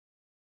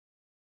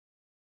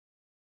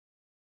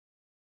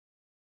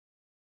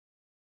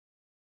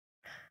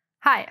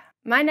Hi,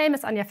 my name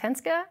is Anja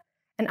Fenske,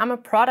 and I'm a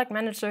product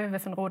manager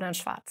within Rohde and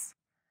Schwarz.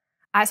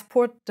 I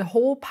support the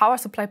whole power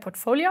supply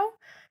portfolio,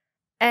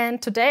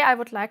 and today I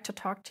would like to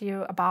talk to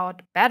you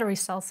about battery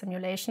cell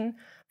simulation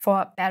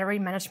for battery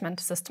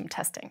management system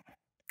testing.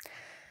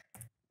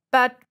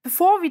 But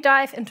before we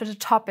dive into the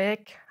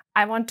topic,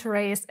 I want to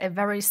raise a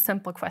very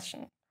simple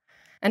question.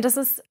 And this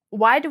is,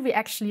 why do we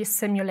actually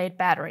simulate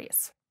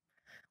batteries?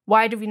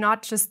 Why do we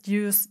not just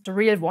use the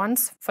real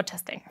ones for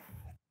testing?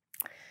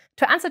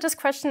 To answer this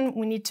question,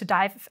 we need to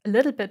dive a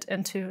little bit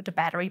into the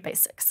battery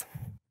basics.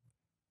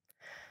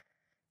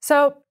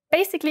 So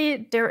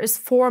basically, there is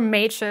 4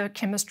 major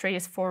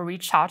chemistries for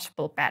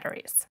rechargeable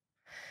batteries.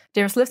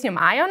 There's lithium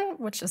ion,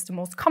 which is the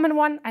most common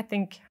one. I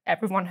think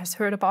everyone has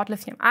heard about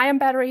lithium ion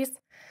batteries.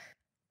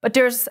 But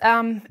there's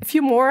a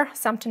few more,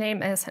 some to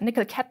name as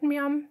nickel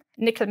cadmium,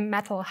 nickel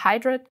metal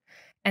hydride,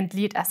 and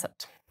lead acid.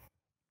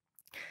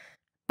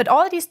 But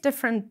all these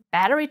different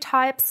battery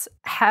types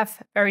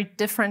have very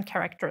different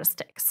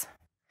characteristics.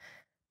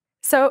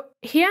 So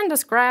here in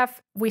this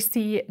graph, we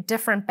see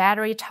different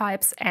battery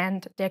types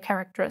and their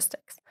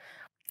characteristics.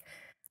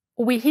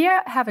 We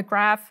here have a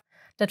graph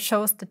that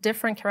shows the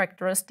different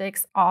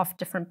characteristics of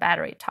different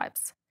battery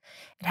types.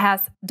 It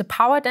has the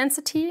power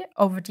density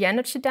over the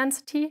energy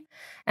density,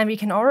 and we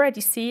can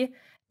already see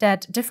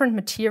that different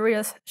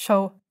materials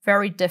show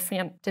very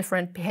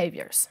different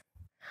behaviors.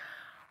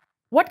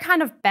 What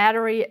kind of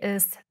battery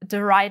is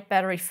the right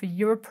battery for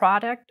your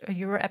product or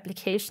your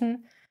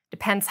application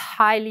depends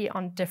highly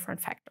on different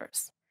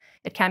factors.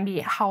 It can be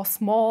how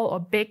small or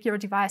big your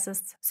device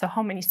is, so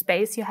how many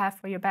space you have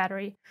for your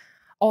battery,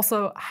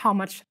 also how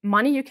much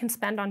money you can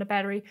spend on the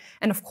battery,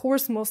 and of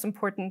course, most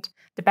important,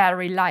 the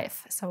battery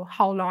life, so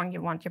how long you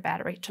want your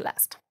battery to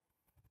last.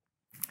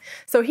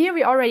 So here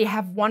we already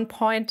have one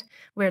point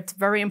where it's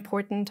very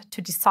important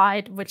to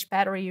decide which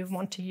battery you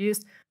want to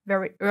use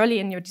very early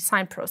in your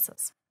design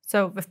process.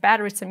 So with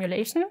battery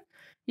simulation,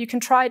 you can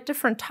try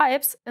different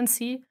types and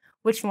see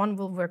which one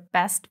will work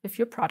best with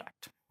your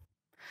product.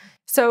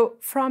 So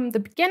from the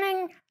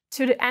beginning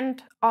to the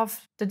end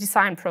of the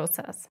design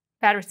process,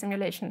 battery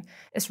simulation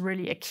is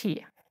really a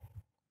key.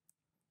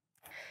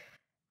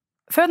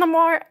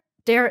 Furthermore,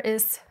 there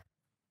is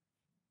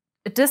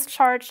a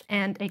discharge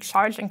and a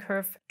charging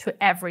curve to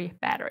every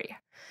battery.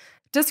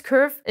 This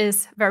curve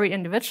is very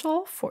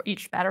individual for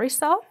each battery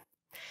cell,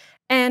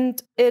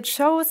 and it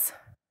shows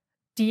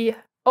the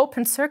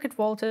open circuit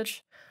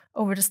voltage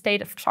over the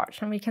state of charge.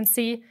 And we can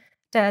see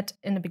that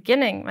in the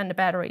beginning, when the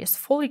battery is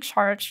fully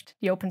charged,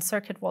 the open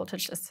circuit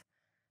voltage is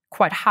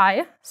quite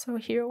high. So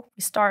here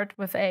we start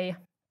with a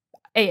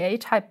AA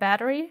type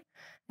battery.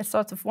 It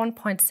starts with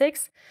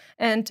 1.6.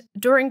 And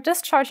during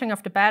discharging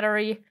of the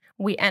battery,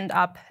 we end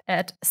up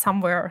at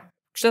somewhere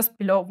just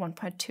below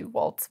 1.2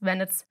 volts when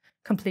it's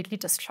completely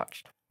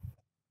discharged.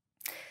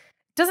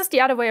 This is the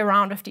other way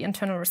around of the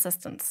internal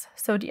resistance.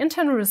 So the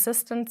internal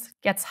resistance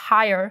gets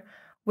higher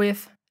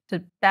with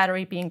the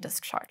battery being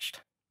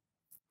discharged.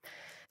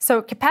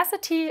 So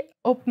capacity,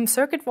 open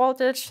circuit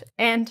voltage,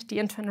 and the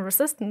internal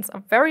resistance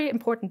are very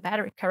important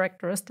battery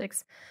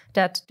characteristics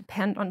that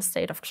depend on the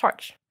state of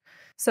charge.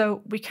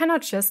 So we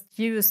cannot just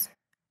use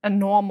a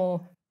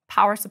normal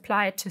power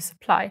supply to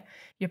supply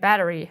your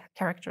battery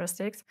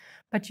characteristics,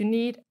 but you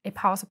need a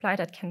power supply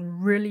that can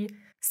really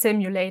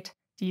simulate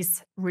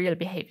these real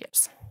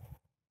behaviors.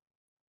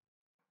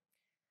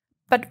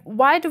 But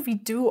why do we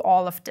do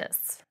all of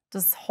this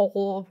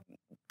whole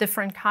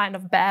different kind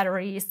of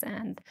batteries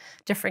and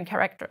different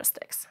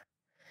characteristics?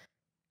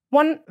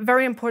 One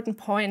very important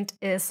point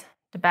is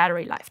the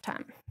battery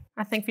lifetime.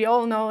 I think we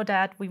all know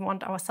that we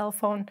want our cell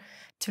phone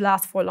to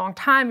last for a long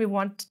time. We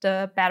want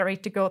the battery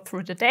to go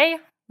through the day.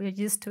 We're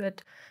used to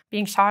it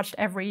being charged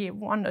every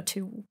 1 or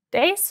 2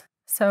 days.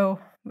 So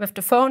with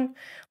the phone,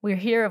 we're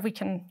here, we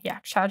can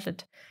charge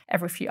it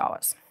every few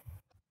hours.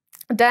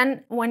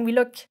 Then when we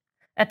look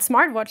at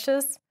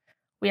smartwatches,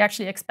 we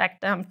actually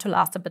expect them to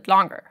last a bit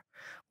longer.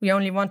 We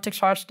only want to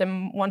charge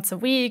them once a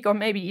week or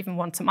maybe even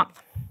once a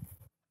month.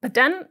 But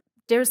then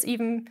there's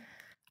even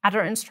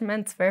other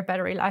instruments where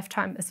battery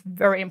lifetime is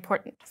very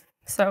important.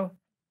 So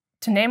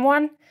to name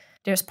one,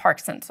 there's park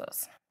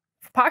sensors.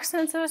 For park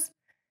sensors,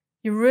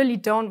 you really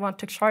don't want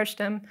to charge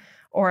them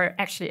or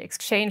actually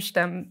exchange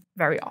them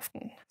very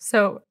often.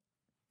 So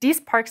these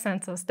park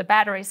sensors, the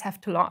batteries have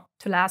to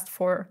last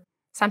for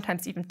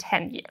sometimes even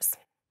 10 years.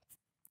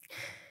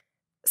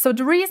 So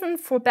the reason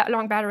for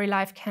long battery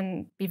life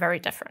can be very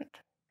different.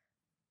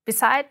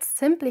 Besides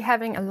simply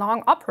having a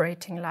long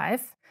operating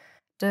life,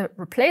 the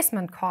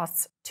replacement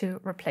costs to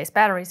replace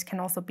batteries can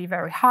also be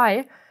very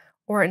high,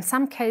 or in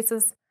some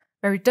cases,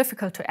 very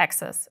difficult to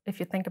access if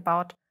you think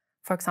about,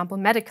 for example,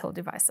 medical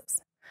devices.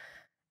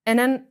 And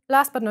then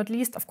last but not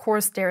least, of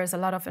course, there is a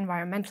lot of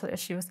environmental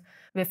issues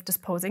with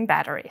disposing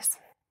batteries.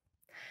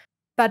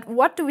 But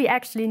what do we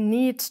actually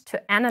need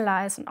to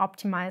analyze and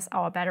optimize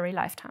our battery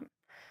lifetime?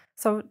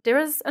 So there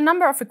is a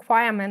number of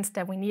requirements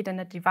that we need in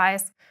a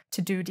device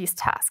to do these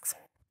tasks.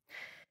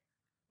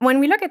 When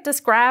we look at this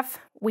graph,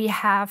 we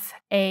have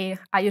a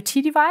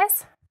IoT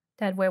device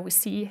that where we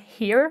see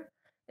here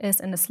is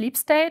in a sleep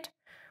state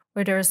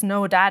where there is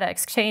no data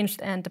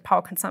exchanged and the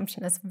power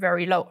consumption is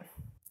very low.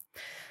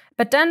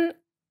 But then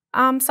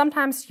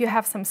sometimes you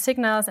have some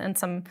signals and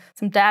some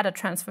data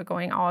transfer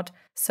going out.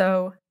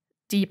 So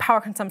the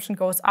power consumption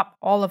goes up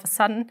all of a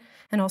sudden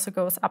and also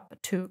goes up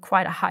to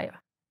quite a high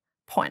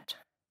point.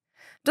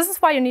 This is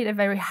why you need a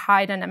very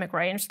high dynamic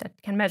range that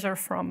can measure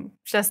from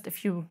just a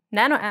few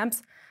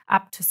nanoamps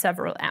up to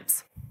several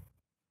amps.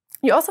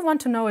 You also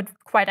want to know it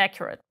quite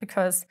accurate,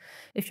 because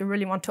if you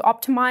really want to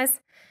optimize,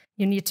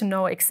 you need to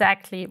know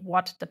exactly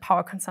what the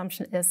power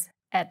consumption is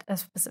at a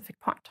specific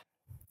point.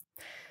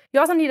 You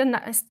also need a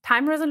nice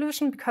time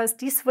resolution, because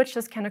these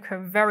switches can occur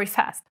very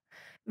fast.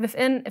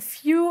 Within a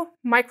few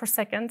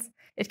microseconds,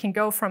 it can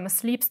go from a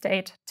sleep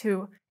state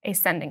to a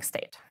standing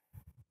state.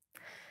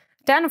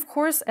 Then, of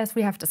course, as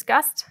we have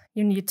discussed,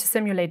 you need to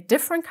simulate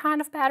different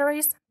kinds of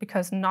batteries,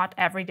 because not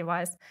every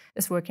device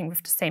is working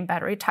with the same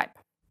battery type.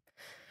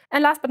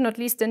 And last but not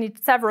least, you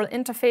need several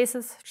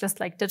interfaces, just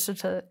like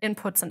digital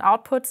inputs and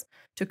outputs,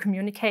 to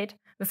communicate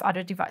with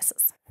other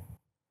devices.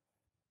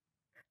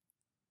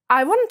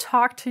 I wouldn't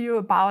talk to you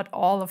about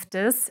all of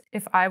this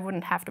if I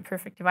wouldn't have the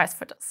perfect device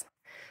for this.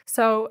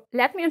 So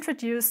let me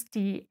introduce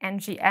the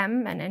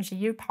NGM and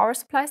NGU power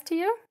supplies to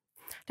you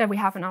that we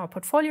have in our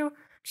portfolio,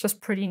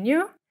 just pretty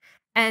new.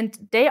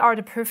 And they are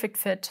the perfect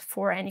fit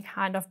for any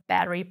kind of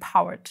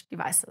battery-powered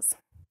devices.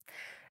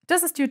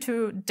 This is due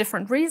to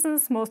different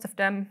reasons. Most of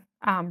them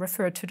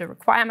refer to the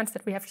requirements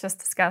that we have just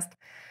discussed.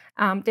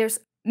 There's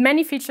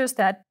many features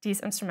that these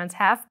instruments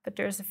have, but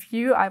there's a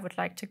few I would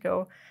like to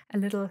go a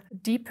little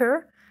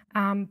deeper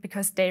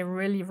because they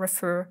really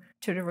refer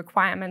to the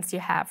requirements you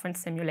have when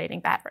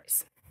simulating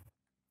batteries.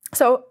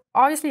 So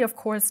obviously, of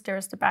course,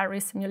 there's the battery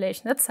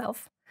simulation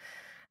itself.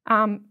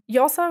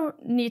 You also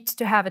need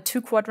to have a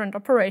 2-quadrant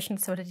operation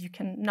so that you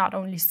can not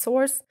only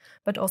source,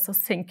 but also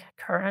sink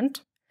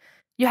current.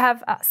 You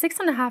have a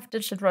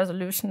 6.5-digit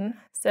resolution,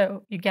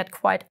 so you get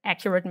quite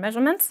accurate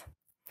measurements.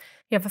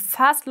 You have a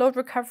fast load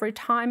recovery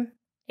time,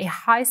 a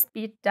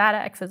high-speed data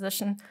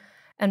acquisition,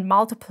 and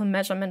multiple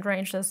measurement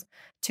ranges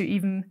to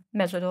even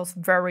measure those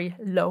very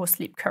low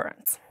sleep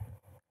currents.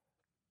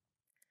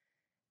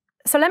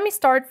 So let me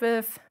start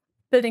with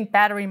building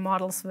battery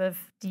models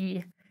with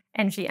the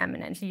NGM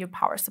and NGU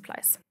power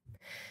supplies.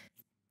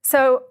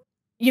 So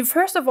you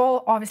first of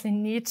all obviously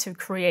need to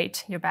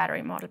create your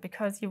battery model,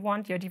 because you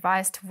want your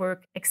device to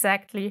work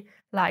exactly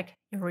like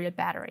your real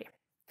battery.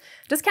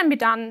 This can be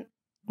done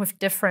with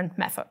different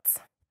methods.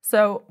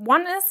 So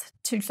one is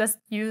to just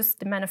use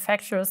the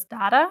manufacturer's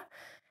data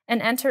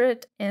and enter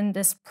it in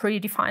this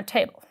predefined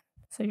table.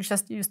 So you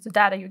just use the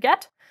data you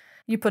get,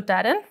 you put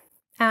that in,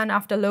 and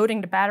after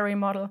loading the battery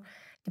model,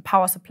 the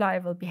power supply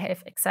will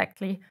behave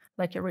exactly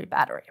like your real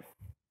battery.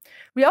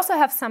 We also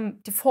have some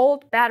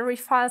default battery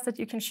files that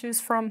you can choose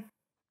from,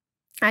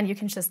 and you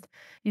can just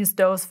use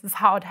those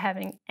without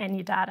having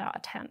any data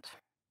at hand.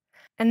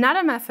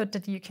 Another method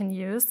that you can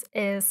use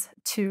is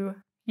to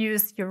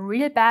use your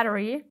real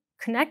battery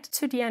connected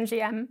to the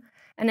NGM,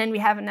 and then we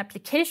have an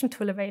application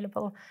tool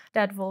available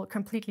that will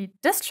completely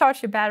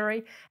discharge your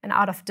battery, and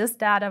out of this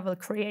data will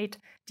create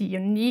the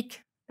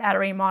unique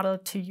battery model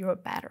to your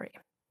battery.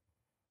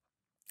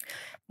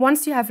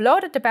 Once you have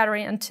loaded the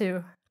battery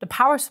into the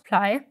power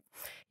supply,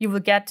 you will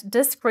get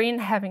this screen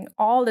having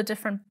all the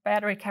different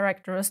battery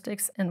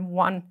characteristics in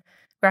one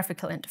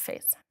graphical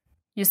interface.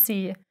 You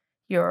see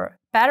your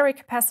battery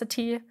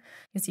capacity,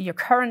 you see your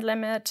current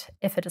limit,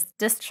 if it is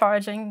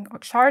discharging or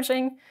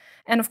charging,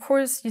 and of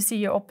course you see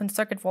your open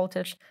circuit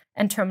voltage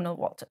and terminal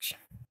voltage.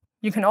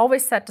 You can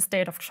always set the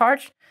state of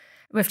charge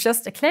with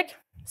just a click,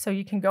 so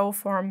you can go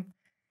from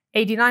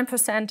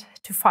 89%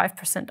 to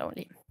 5%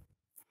 only.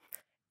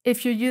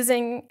 If you're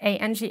using a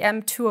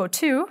NGM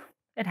 202,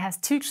 it has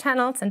 2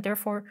 channels and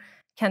therefore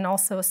can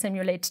also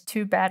simulate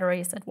 2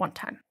 batteries at one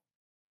time.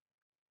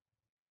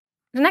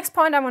 The next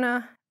point I want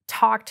to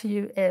talk to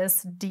you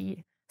is the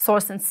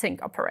source and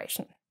sink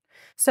operation.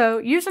 So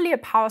usually a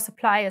power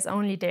supply is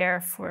only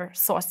there for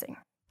sourcing.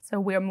 So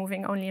we're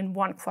moving only in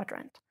one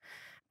quadrant.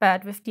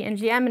 But with the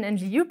NGM and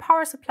NGU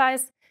power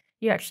supplies,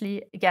 you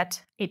actually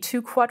get a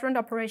 2-quadrant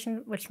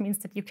operation, which means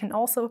that you can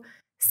also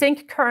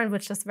sink current,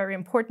 which is very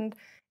important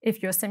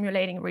if you're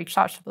simulating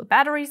rechargeable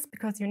batteries,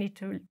 because you need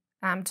to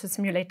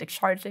simulate the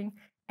charging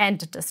and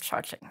the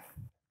discharging.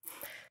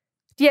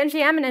 The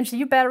NGM and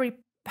NGU battery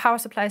power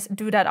supplies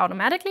do that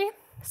automatically.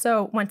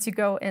 So once you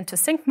go into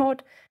sync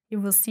mode, you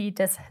will see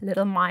this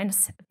little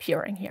minus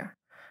appearing here.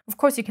 Of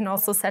course, you can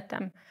also set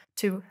them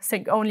to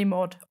sync-only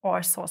mode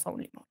or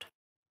source-only mode.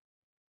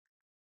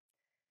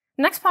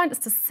 Next point is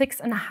the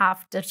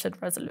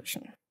 6.5-digit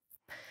resolution.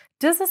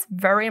 This is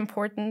very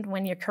important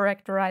when you're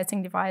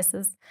characterizing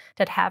devices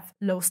that have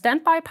low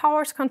standby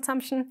power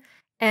consumption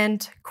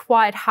and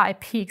quite high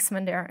peaks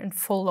when they're in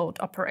full load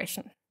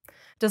operation.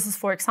 This is,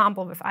 for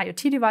example, with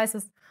IoT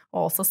devices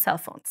or also cell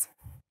phones.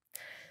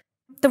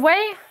 The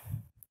way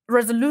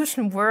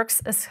resolution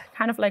works is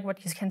kind of like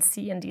what you can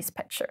see in these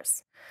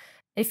pictures.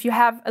 If you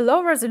have a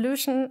low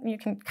resolution, you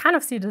can kind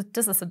of see that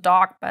this is a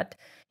dog, but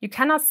you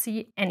cannot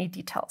see any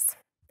details.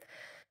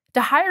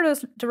 The higher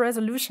the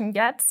resolution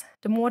gets,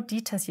 the more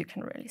details you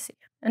can really see.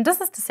 And this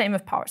is the same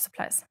with power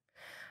supplies.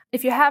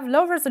 If you have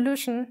low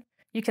resolution,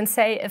 you can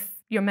say if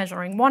you're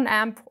measuring 1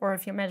 amp or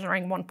if you're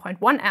measuring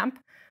 1.1 amp,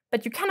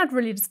 but you cannot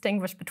really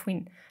distinguish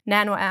between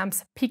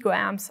nanoamps,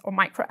 picoamps, or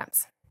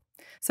microamps.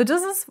 So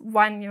this is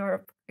when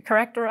you're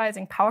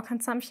characterizing power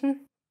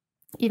consumption,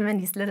 even in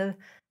these little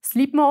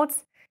sleep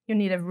modes, you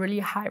need a really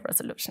high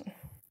resolution.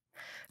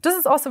 This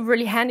is also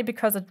really handy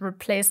because it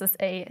replaces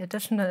an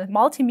additional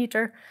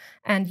multimeter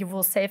and you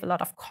will save a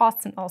lot of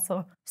costs and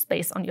also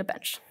space on your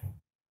bench.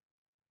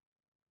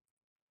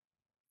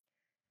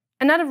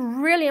 Another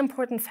really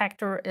important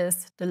factor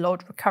is the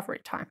load recovery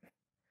time.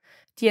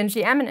 The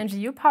NGM and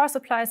NGU power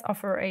supplies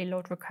offer a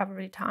load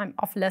recovery time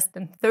of less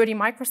than 30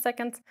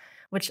 microseconds,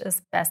 which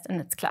is best in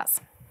its class.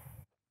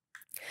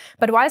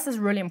 But why is this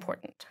really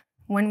important?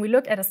 When we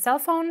look at a cell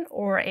phone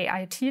or an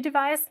IoT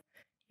device,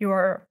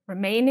 you're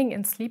remaining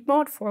in sleep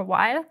mode for a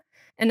while,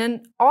 and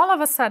then all of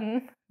a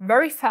sudden,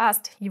 very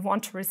fast, you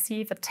want to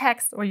receive a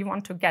text or you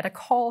want to get a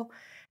call,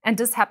 and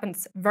this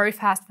happens very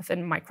fast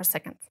within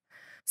microseconds.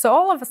 So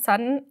all of a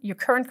sudden, your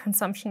current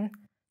consumption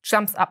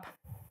jumps up.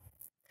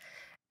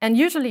 And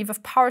usually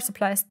with power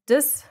supplies,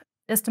 this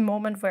is the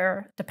moment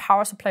where the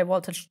power supply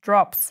voltage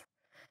drops,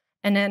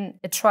 and then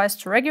it tries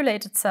to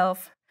regulate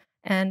itself,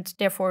 and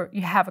therefore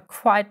you have a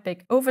quite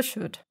big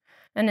overshoot.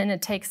 And then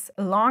it takes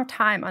a long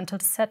time until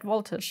the set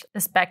voltage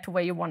is back to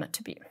where you want it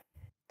to be.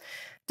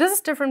 This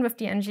is different with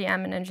the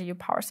NGM and NGU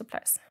power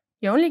supplies.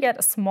 You only get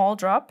a small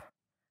drop.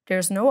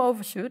 There's no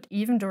overshoot,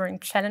 even during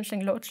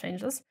challenging load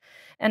changes.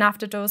 And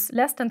after those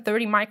less than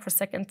 30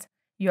 microseconds,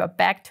 you are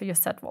back to your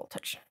set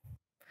voltage.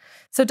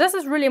 So this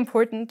is really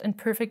important and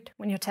perfect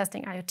when you're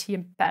testing IoT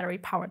and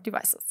battery-powered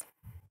devices.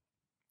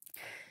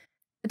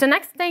 The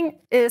next thing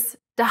is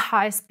the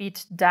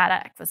high-speed data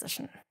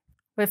acquisition.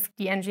 With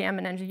the NGM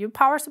and NGU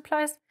power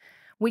supplies,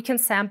 we can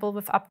sample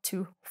with up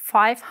to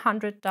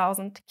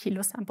 500,000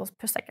 kilosamples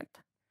per second.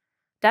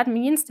 That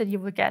means that you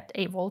will get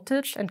a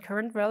voltage and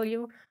current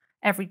value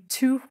every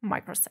 2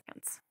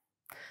 microseconds.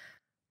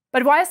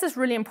 But why is this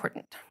really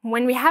important?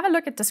 When we have a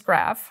look at this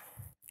graph,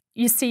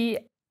 you see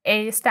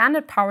a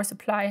standard power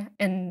supply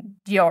in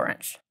the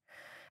orange.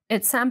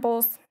 It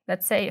samples,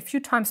 let's say, a few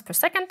times per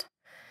second,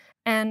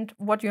 and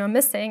what you're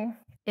missing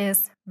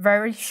is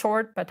very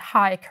short but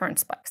high current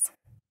spikes.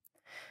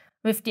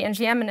 With the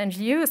NGM and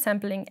NGU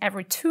sampling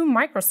every 2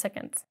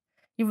 microseconds,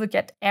 you will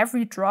get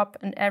every drop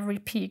and every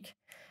peak,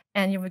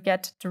 and you will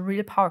get the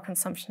real power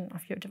consumption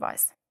of your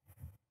device.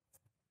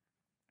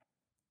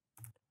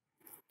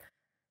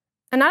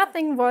 Another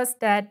thing was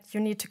that you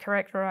need to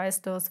characterize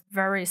those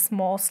very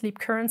small sleep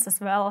currents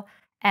as well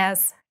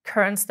as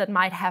currents that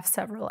might have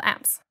several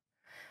amps.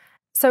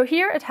 So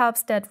here it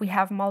helps that we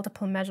have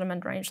multiple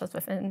measurement ranges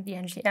within the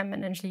NGM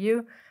and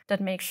NGU that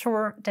make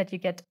sure that you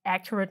get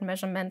accurate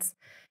measurements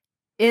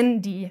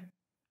in the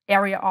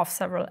area of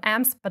several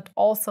amps, but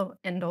also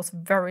in those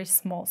very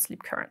small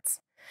sleep currents.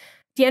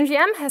 The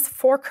NGM has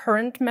 4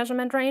 current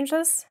measurement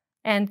ranges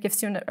and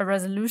gives you a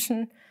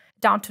resolution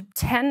down to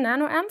 10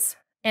 nanoamps,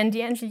 and the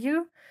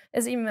NGU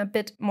is even a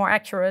bit more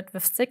accurate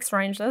with 6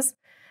 ranges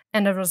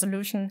and a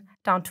resolution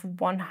down to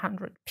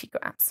 100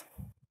 picoamps.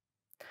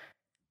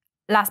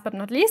 Last but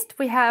not least,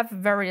 we have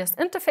various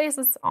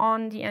interfaces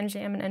on the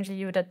NGM and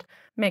NGU that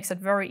makes it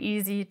very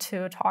easy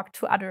to talk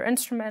to other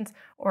instruments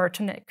or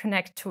to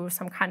connect to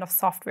some kind of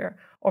software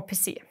or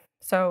PC.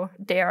 So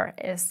there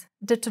is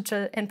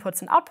digital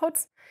inputs and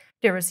outputs,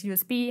 there is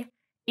USB,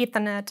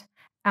 Ethernet,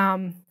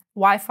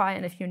 Wi-Fi,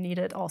 and if you need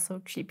it, also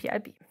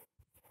GPIB.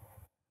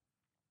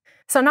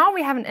 So now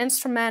we have an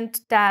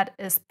instrument that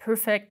is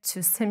perfect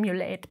to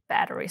simulate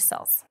battery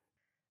cells.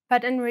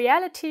 But in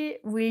reality,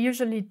 we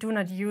usually do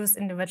not use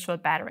individual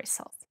battery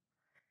cells.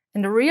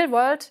 In the real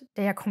world,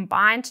 they are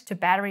combined to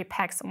battery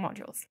packs or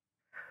modules.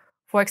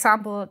 For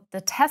example,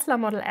 the Tesla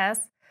Model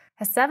S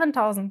has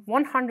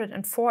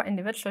 7,104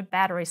 individual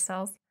battery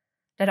cells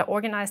that are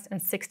organized in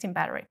 16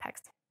 battery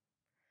packs.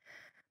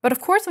 But of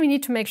course, we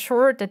need to make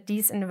sure that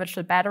these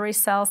individual battery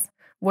cells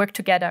work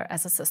together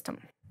as a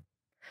system.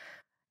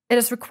 It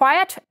is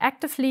required to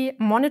actively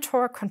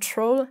monitor,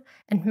 control,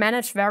 and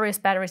manage various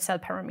battery cell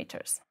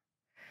parameters.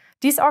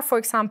 These are, for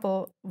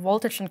example,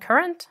 voltage and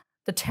current,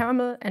 the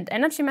thermal and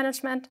energy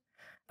management,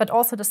 but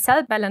also the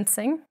cell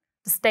balancing,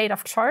 the state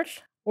of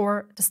charge,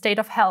 or the state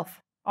of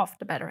health of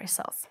the battery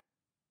cells.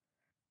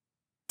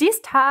 These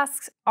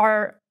tasks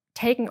are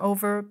taken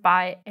over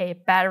by a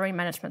battery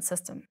management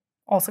system,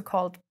 also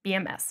called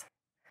BMS.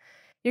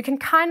 You can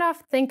kind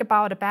of think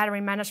about a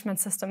battery management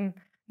system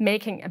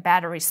making a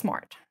battery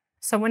smart.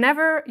 So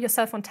whenever your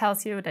cell phone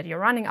tells you that you're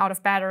running out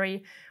of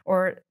battery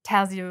or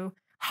tells you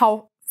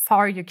how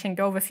far you can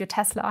go with your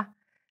Tesla,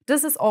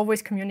 this is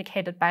always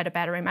communicated by the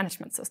battery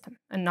management system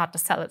and not the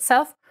cell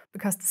itself,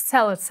 because the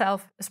cell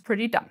itself is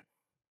pretty dumb.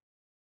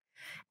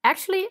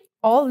 Actually,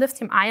 all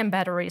lithium-ion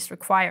batteries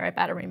require a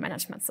battery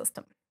management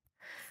system.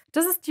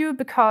 This is due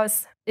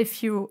because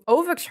if you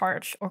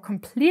overcharge or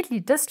completely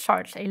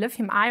discharge a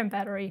lithium-ion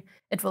battery,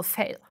 it will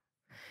fail.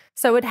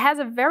 So it has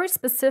a very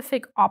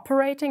specific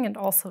operating and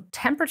also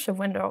temperature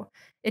window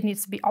it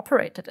needs to be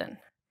operated in.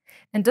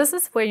 And this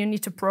is where you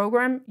need to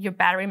program your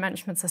battery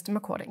management system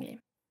accordingly.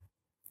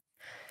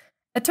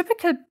 A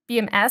typical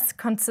BMS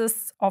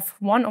consists of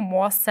one or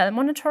more cell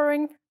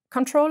monitoring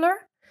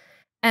controller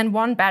and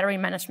one battery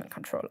management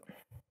controller.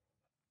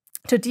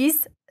 To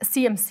these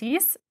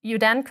CMCs, you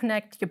then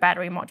connect your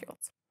battery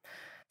modules.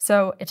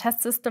 So a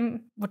test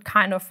system would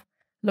kind of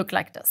look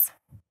like this.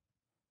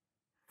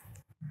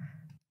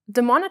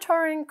 The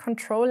monitoring,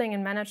 controlling,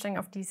 and managing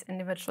of these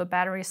individual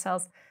battery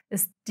cells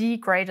is the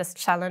greatest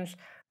challenge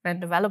when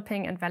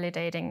developing and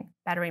validating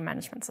battery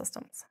management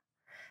systems.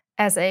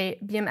 As a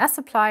BMS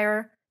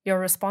supplier, you're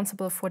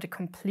responsible for the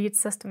complete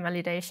system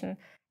validation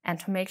and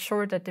to make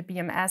sure that the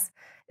BMS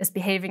is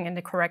behaving in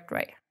the correct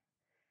way.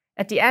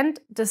 At the end,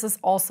 this is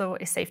also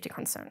a safety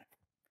concern.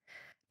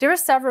 There are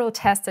several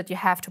tests that you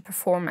have to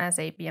perform as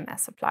a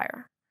BMS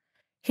supplier.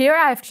 Here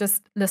I've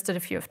just listed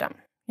a few of them.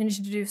 You need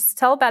to do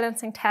cell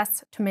balancing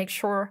tests to make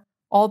sure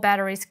all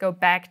batteries go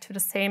back to the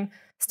same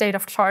state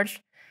of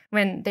charge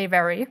when they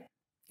vary.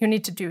 You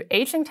need to do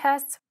aging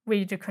tests where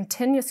you do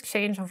continuous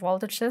exchange of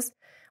voltages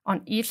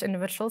on each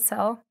individual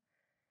cell.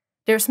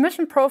 There's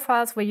mission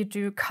profiles where you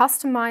do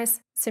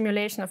customized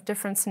simulation of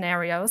different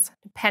scenarios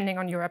depending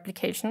on your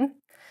application.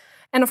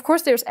 And of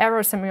course, there's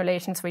error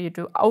simulations where you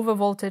do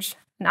overvoltage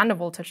and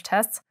undervoltage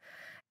tests.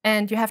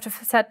 And you have to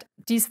set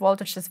these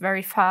voltages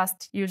very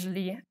fast,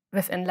 usually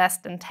within less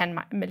than 10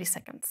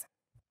 milliseconds.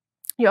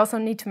 You also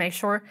need to make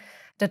sure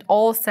that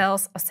all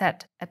cells are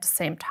set at the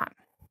same time.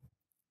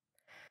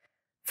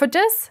 For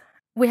this,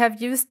 we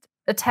have used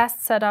a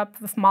test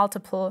setup with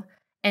multiple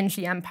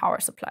NGM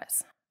power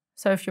supplies.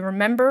 So if you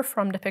remember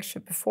from the picture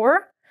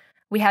before,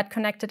 we had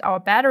connected our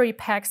battery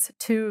packs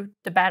to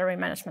the battery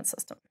management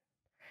system.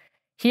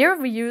 Here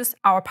we use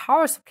our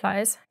power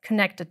supplies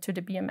connected to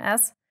the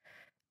BMS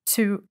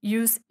to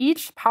use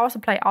each power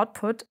supply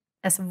output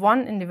as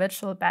one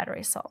individual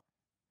battery cell.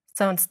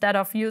 So instead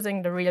of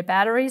using the real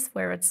batteries,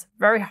 where it's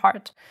very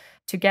hard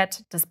to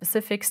get the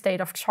specific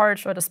state of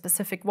charge or the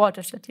specific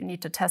voltage that you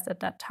need to test at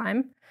that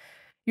time,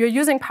 you're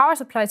using power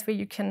supplies where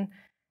you can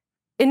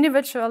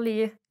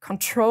individually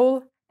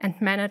control and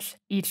manage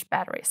each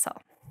battery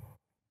cell.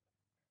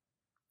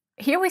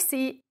 Here we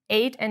see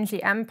 8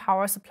 NGM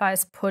power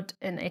supplies put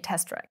in a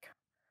test rack.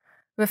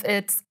 With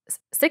its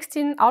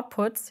 16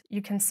 outputs,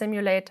 you can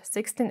simulate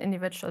 16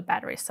 individual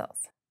battery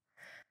cells.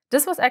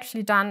 This was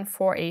actually done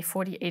for a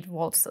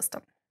 48-volt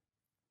system.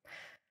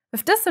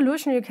 With this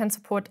solution, you can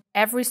support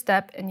every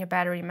step in your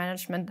battery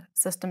management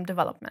system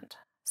development,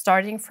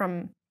 starting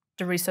from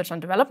the research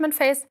and development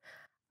phase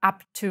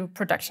up to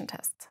production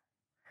tests.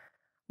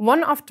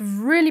 One of the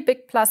really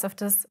big plus of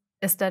this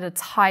is that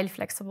it's highly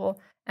flexible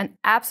and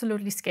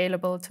absolutely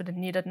scalable to the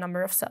needed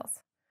number of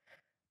cells.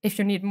 If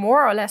you need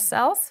more or less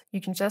cells,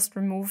 you can just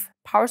remove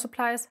power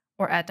supplies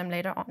or add them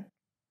later on.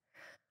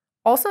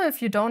 Also,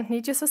 if you don't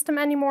need your system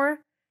anymore,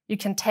 you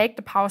can take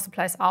the power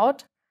supplies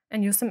out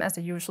and use them as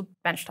a usual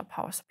benchtop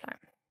power supply.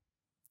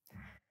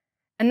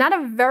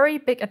 Another very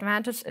big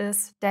advantage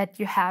is that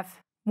you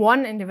have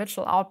one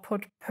individual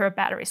output per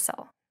battery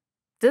cell.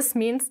 This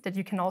means that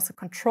you can also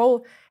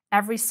control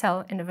every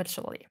cell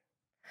individually.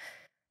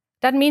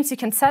 That means you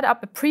can set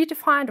up a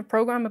predefined or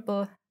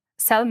programmable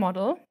cell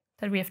model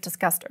that we have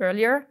discussed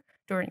earlier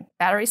during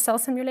battery cell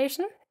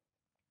simulation.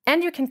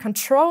 And you can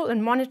control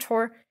and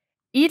monitor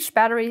each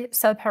battery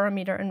cell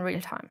parameter in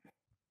real time.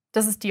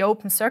 This is the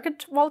open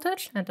circuit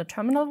voltage and the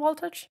terminal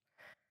voltage,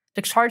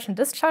 the charge and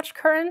discharge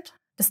current,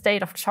 the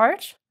state of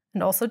charge,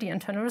 and also the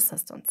internal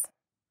resistance.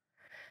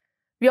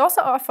 We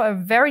also offer a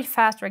very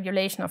fast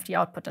regulation of the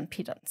output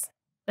impedance.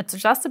 It's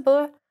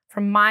adjustable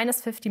from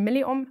 -50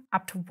 milliohm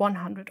up to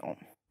 100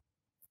 ohm.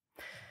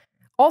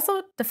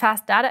 Also, the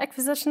fast data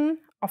acquisition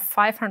of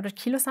 500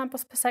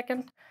 kilosamples per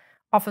second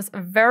offers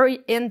a very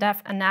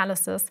in-depth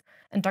analysis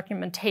and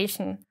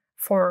documentation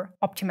for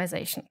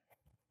optimization.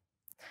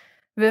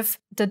 With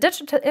the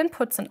digital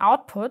inputs and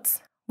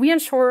outputs, we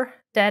ensure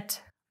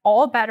that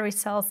all battery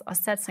cells are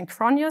set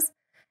synchronous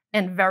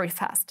and very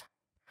fast.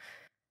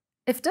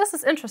 If this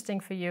is interesting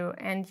for you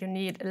and you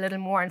need a little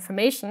more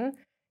information,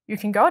 you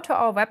can go to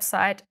our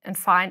website and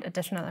find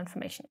additional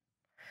information.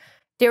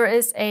 There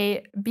is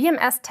a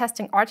BMS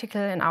testing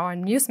article in our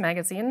news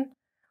magazine.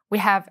 We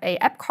have an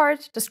app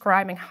card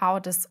describing how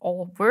this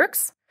all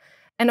works.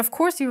 And of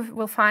course, you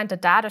will find the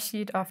data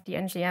sheet of the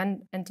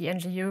NGN and the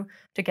NGU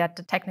to get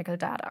the technical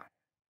data.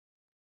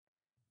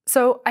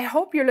 So I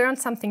hope you learned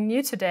something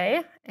new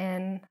today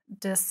in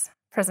this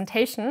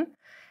presentation,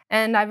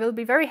 and I will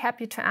be very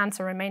happy to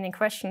answer remaining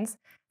questions.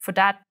 For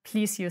that,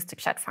 please use the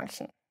chat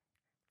function.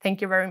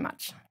 Thank you very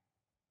much.